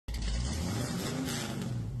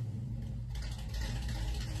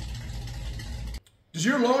Does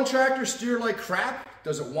your lawn tractor steer like crap?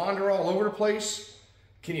 Does it wander all over the place?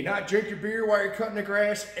 Can you not drink your beer while you're cutting the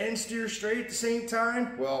grass and steer straight at the same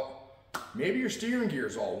time? Well, maybe your steering gear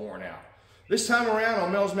is all worn out. This time around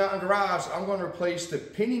on Mehl's Mountain Garage, I'm going to replace the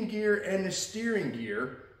pinion gear and the steering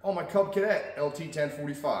gear on my Cub Cadet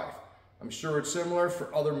LT1045. I'm sure it's similar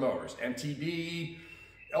for other mowers, MTD,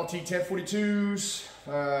 LT1042s,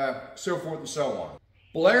 so forth and so on.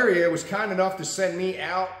 Bularia was kind enough to send me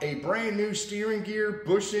out a brand new steering gear,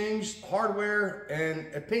 bushings, hardware,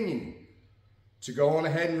 and a pinion to go on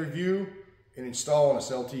ahead and review and install on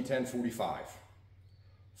this LT1045.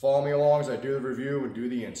 Follow me along as I do the review and do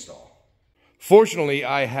the install. Fortunately,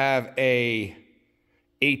 I have a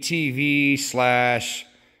ATV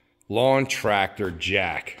 / lawn tractor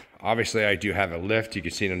jack. Obviously, I do have a lift. You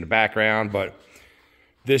can see it in the background, but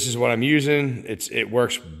this is what I'm using. It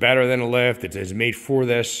works better than a lift. It's made for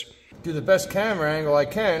this. Do the best camera angle I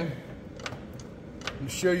can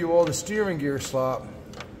and show you all the steering gear slop.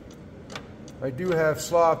 I do have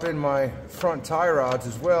slop in my front tie rods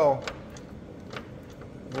as well.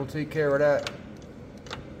 We'll take care of that.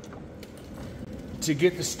 To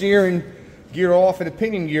get the steering gear off and the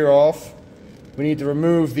pinion gear off, we need to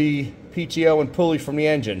remove the PTO and pulley from the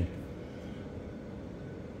engine.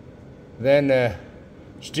 Then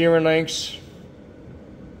steering links,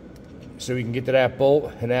 so we can get to that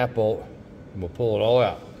bolt and that bolt, and we'll pull it all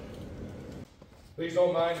out. Please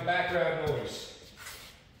don't mind the background noise.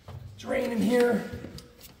 It's raining here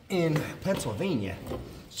in Pennsylvania,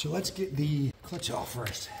 so let's get the clutch off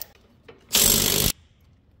first.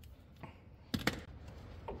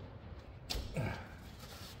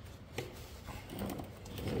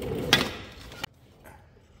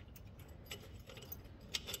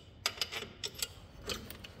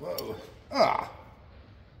 Whoa. Ah!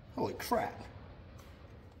 Holy crap.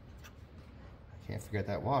 I can't forget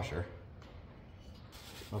that washer.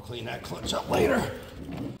 I'll clean that clutch up later.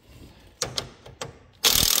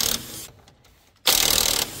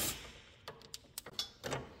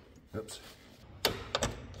 Oops.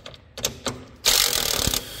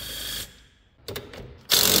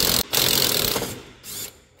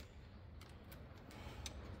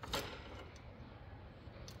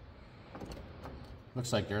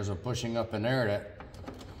 Looks like there's a bushing up in there that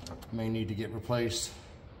may need to get replaced.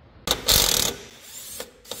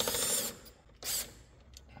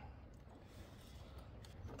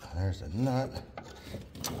 There's a nut.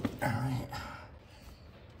 All right.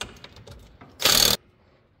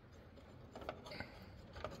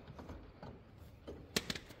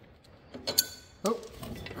 Oh,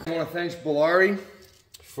 I want to thank Bularia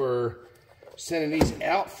for sending these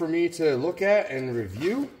out for me to look at and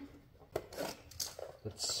review.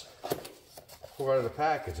 Let's pull out of the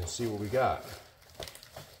package and see what we got.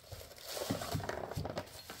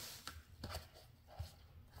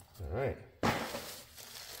 All right.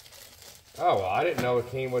 Oh, well, I didn't know it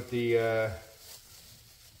came with the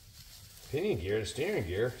pinion gear, the steering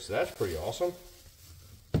gear, so that's pretty awesome.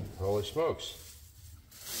 Holy smokes.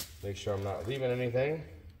 Make sure I'm not leaving anything.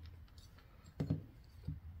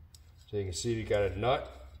 So you can see we got a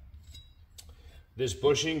nut. This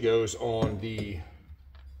bushing goes on the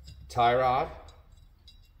tie rod.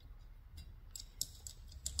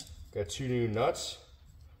 Got two new nuts,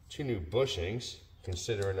 two new bushings,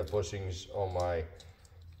 considering the bushings on my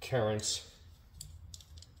current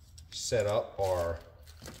setup are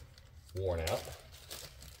worn out.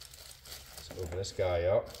 Let's open this guy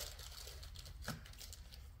up.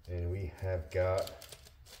 And we have got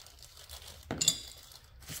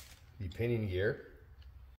the pinion gear.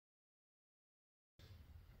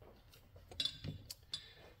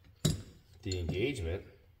 The engagement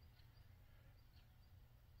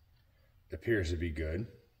appears to be good.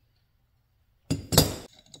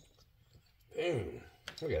 Boom.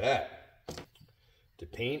 Look at that. The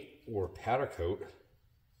paint or powder coat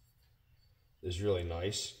is really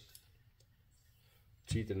nice.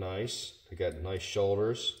 Teeth are nice. I got nice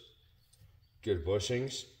shoulders. Good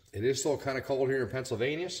bushings. It is still kind of cold here in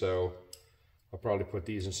Pennsylvania, so I'll probably put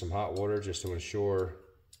these in some hot water just to ensure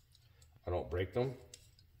I don't break them.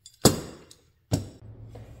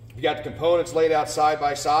 You got the components laid out side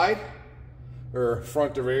by side, or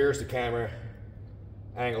front to rear as the camera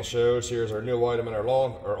angle shows. Here's our new item and our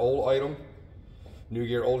old item. New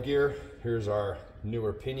gear, old gear. Here's our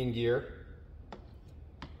newer pinion gear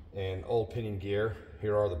and old pinion gear.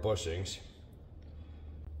 Here are the bushings.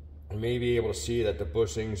 You may be able to see that the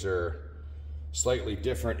bushings are slightly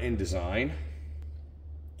different in design,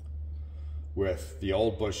 with the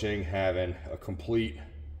old bushing having a complete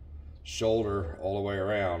shoulder all the way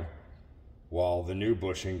around, while the new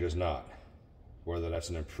bushing does not. Whether that's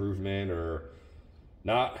an improvement or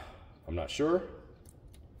not. I'm not sure.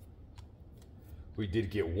 We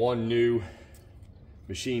did get one new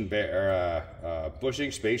machine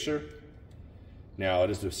bushing spacer. Now it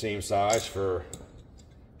is the same size for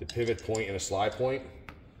the pivot point and the slide point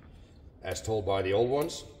as told by the old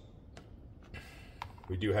ones.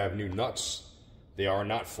 We do have new nuts. They are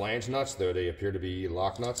not flange nuts, though they appear to be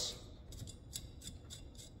lock nuts.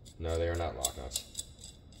 No, they are not lock nuts.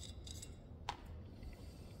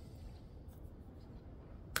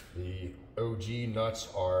 The OG nuts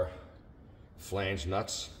are flange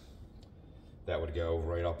nuts. That would go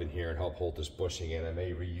right up in here and help hold this bushing in. I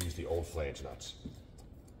may reuse the old flange nuts.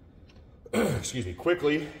 Excuse me,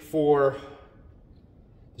 quickly, for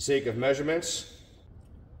the sake of measurements,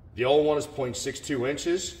 the old one is 0.62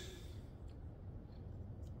 inches.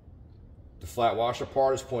 The flat washer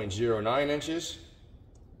part is 0.09 inches.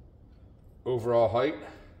 Overall height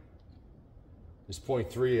is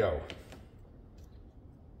 0.30.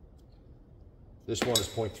 This one is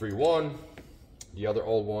 0.31. The other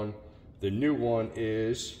old one, the new one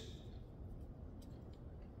is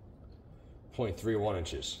 0.31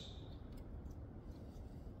 inches.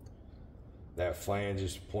 That flange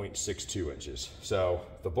is 0.62 inches. So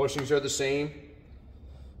the bushings are the same.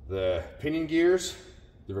 The pinion gears,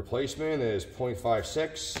 the replacement is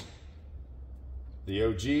 0.56. The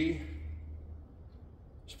OG is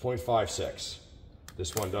 0.56.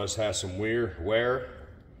 This one does have some wear.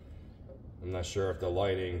 I'm not sure if the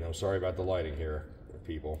lighting, I'm sorry about the lighting here,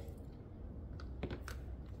 people.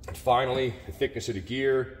 And finally, the thickness of the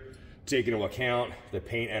gear. Take into account the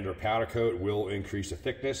paint and or powder coat will increase the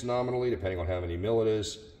thickness nominally depending on how many mil it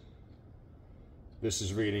is. This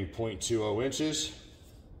is reading 0.20 inches.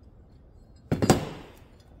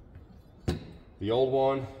 The old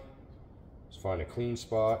one, let's find a clean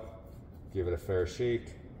spot, give it a fair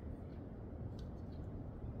shake.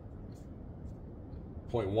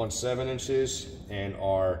 0.17 inches, and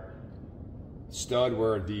our stud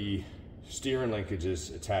where the steering linkage is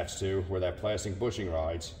attached to, where that plastic bushing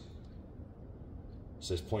rides,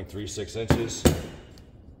 says 0.36 inches.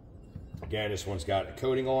 Again, this one's got a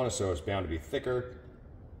coating on it, so it's bound to be thicker.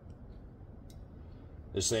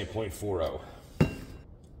 This saying 0.40.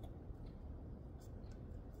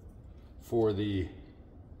 For the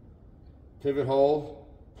pivot hole,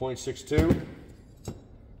 0.62.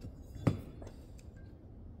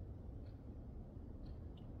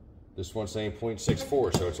 This one's saying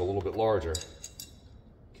 0.64, so it's a little bit larger.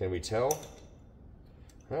 Can we tell?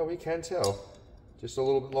 Well, we can tell. Just a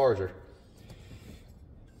little bit larger.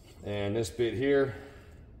 And this bit here,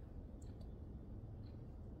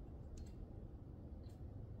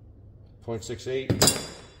 .68.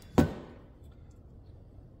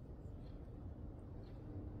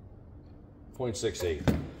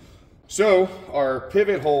 0.68. So our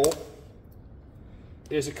pivot hole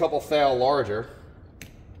is a couple thou larger.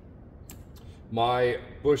 My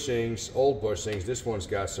bushings, old bushings, this one's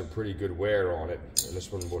got some pretty good wear on it, and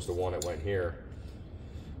this one was the one that went here.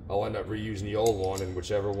 I'll end up reusing the old one, and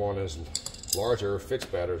whichever one is larger, fits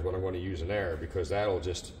better, is what I'm going to use in there, because that'll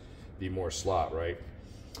just be more slot, right?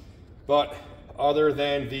 But other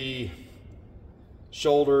than the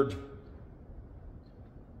shouldered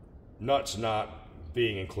nuts not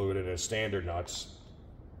being included as standard nuts,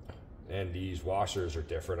 and these washers are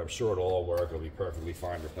different, I'm sure it'll all work. It'll be perfectly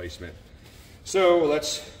fine replacement. So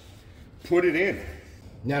let's put it in.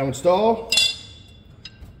 Now to install,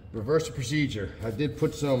 reverse the procedure. I did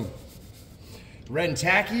put some red and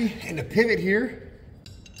tacky in the pivot here.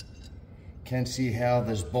 Can see how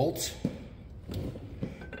this bolt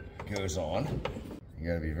goes on. You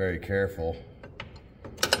gotta be very careful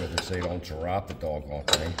with it so you don't drop the doggone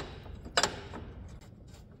thing.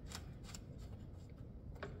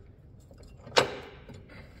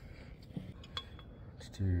 Let's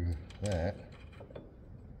do that.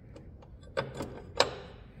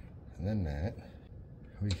 And then that.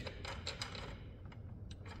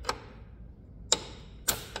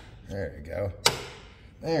 There you go.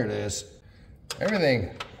 There it is.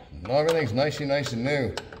 Everything's nice and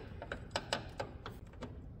new.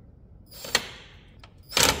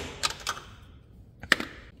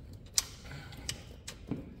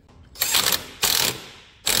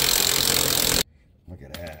 Look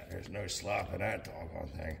at that. There's no slop in that doggone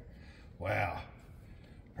thing. Wow.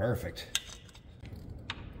 Perfect.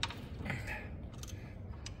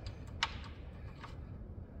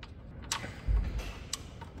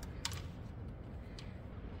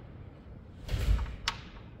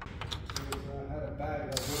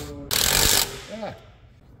 Yeah.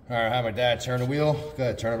 All right, have my dad turn the wheel. Go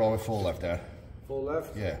ahead, turn it all the way full left, Dad. Full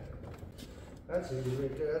left? Yeah. That's easy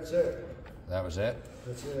right there. That's it. That was it?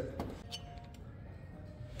 That's it.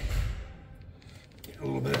 a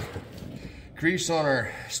little bit of grease on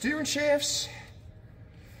our steering shafts.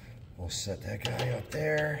 We'll set that guy up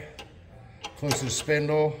there. Close to the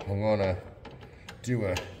spindle. I'm gonna do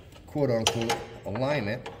a quote-unquote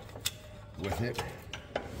alignment with it.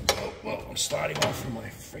 Oh, well, I'm sliding off from my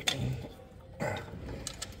freaking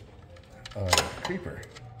creeper.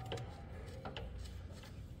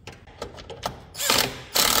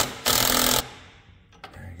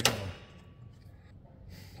 There you go.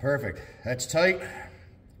 Perfect. That's tight.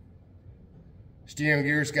 Steering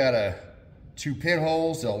gear's got two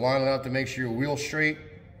pinholes. They'll line it up to make sure your wheel's straight.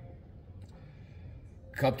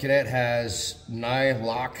 Cub Cadet has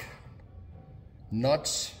nylock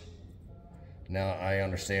nuts. Now I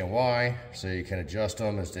understand why, so you can adjust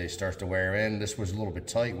them as they start to wear in. This was a little bit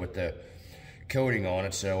tight with the coating on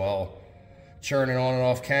it, so I'll churn it on and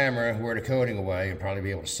off camera, wear the coating away, and probably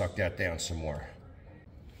be able to suck that down some more.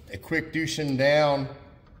 A quick douching down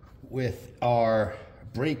with our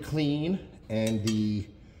brake clean and the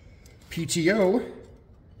PTO.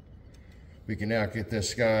 We can now get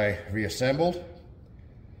this guy reassembled.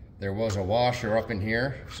 There was a washer up in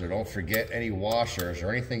here, so don't forget any washers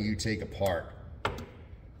or anything you take apart,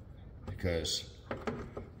 because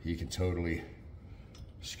you can totally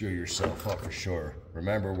screw yourself up for sure.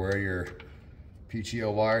 Remember where your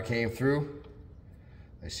PTO wire came through?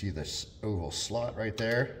 I see this oval slot right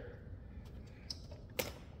there.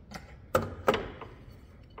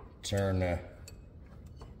 Turn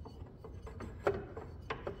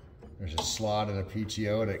there's a slot in the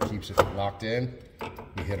PTO that keeps it locked in.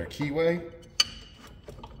 We hit our keyway.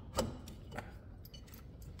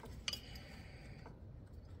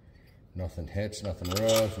 Nothing hits, nothing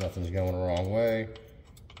rubs, nothing's going the wrong way.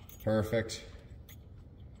 Perfect.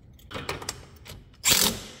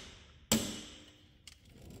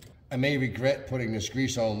 I may regret putting this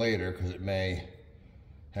grease on later because it may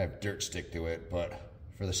have dirt stick to it, but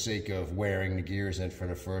for the sake of wearing the gears in for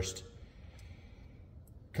the first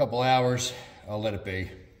couple hours, I'll let it be.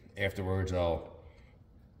 Afterwards, I'll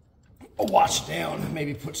wash it down,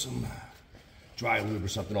 maybe put some dry lube or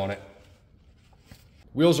something on it.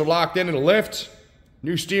 Wheels are locked in the lift.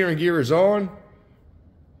 New steering gear is on.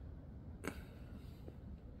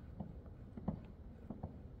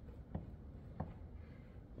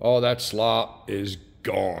 All that slop is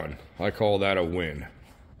gone. I call that a win.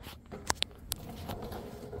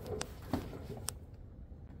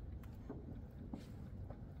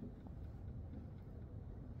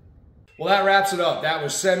 Well, that wraps it up. That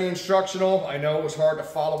was semi-instructional. I know it was hard to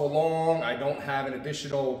follow along. I don't have an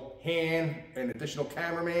additional hand, an additional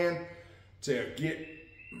cameraman to get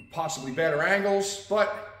possibly better angles,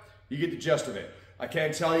 but you get the gist of it. I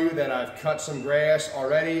can tell you that I've cut some grass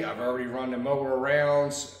already. I've already run the mower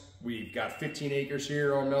arounds. We've got 15 acres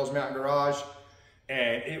here on Mehl's Mountain Garage,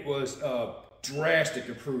 and it was a drastic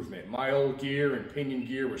improvement. My old gear and pinion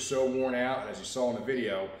gear were so worn out, and as you saw in the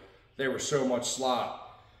video, there was so much slop.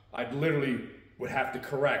 I literally would have to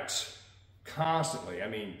correct constantly. I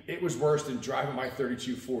mean, it was worse than driving my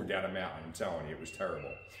 32 Ford down a mountain. I'm telling you, it was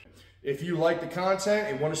terrible. If you like the content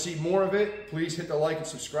and want to see more of it, please hit the like and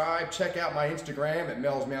subscribe. Check out my Instagram at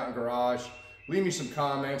Mehl's Mountain Garage. Leave me some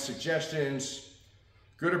comments, suggestions,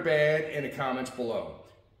 good or bad, in the comments below.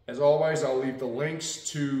 As always, I'll leave the links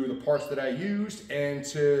to the parts that I used and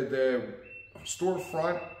to the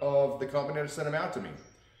storefront of the company that sent them out to me.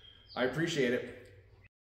 I appreciate it.